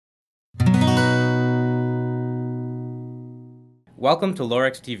Welcome to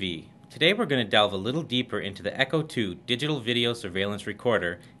LOREX TV. Today we're going to delve a little deeper into the ECO2 digital video surveillance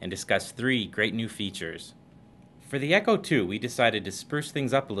recorder and discuss 3 great new features. For the ECO2, we decided to spruce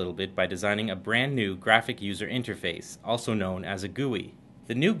things up a little bit by designing a brand new graphic user interface, also known as a GUI.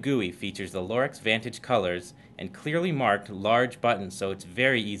 The new GUI features the LOREX Vantage colors and clearly marked large buttons so it's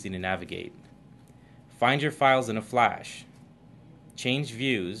very easy to navigate. Find your files in a flash. Change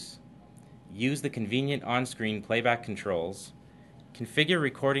views. Use the convenient on-screen playback controls. Configure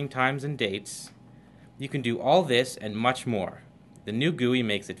recording times and dates. You can do all this and much more. The new GUI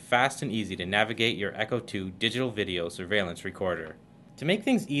makes it fast and easy to navigate your ECO2 digital video surveillance recorder. To make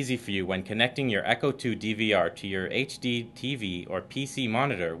things easy for you when connecting your ECO2 DVR to your HD TV or PC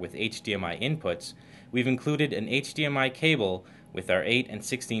monitor with HDMI inputs, we've included an HDMI cable with our 8 and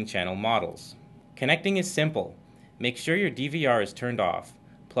 16 channel models. Connecting is simple. Make sure your DVR is turned off.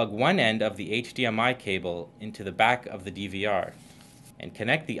 Plug one end of the HDMI cable into the back of the DVR and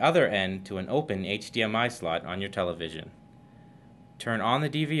connect the other end to an open HDMI slot on your television. Turn on the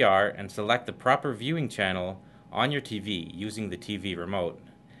DVR and select the proper viewing channel on your TV using the TV remote.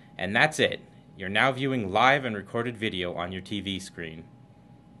 And that's it. You're now viewing live and recorded video on your TV screen.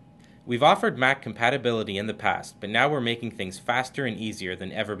 We've offered Mac compatibility in the past, but now we're making things faster and easier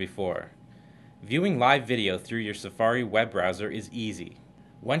than ever before. Viewing live video through your Safari web browser is easy.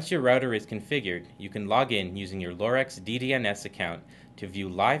 Once your router is configured, you can log in using your LOREX DDNS account to view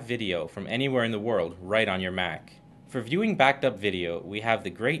live video from anywhere in the world right on your Mac. For viewing backed up video, we have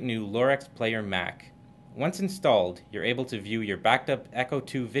the great new LOREX Player Mac. Once installed, you're able to view your backed up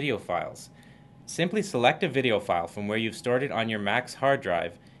ECO2 video files. Simply select a video file from where you've stored it on your Mac's hard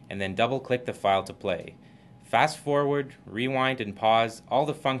drive and then double-click the file to play. Fast forward, rewind, and pause, all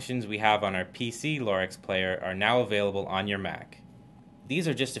the functions we have on our PC LOREX player are now available on your Mac. These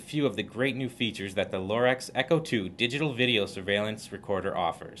are just a few of the great new features that the LOREX ECO2 digital video surveillance recorder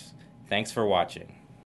offers. Thanks for watching.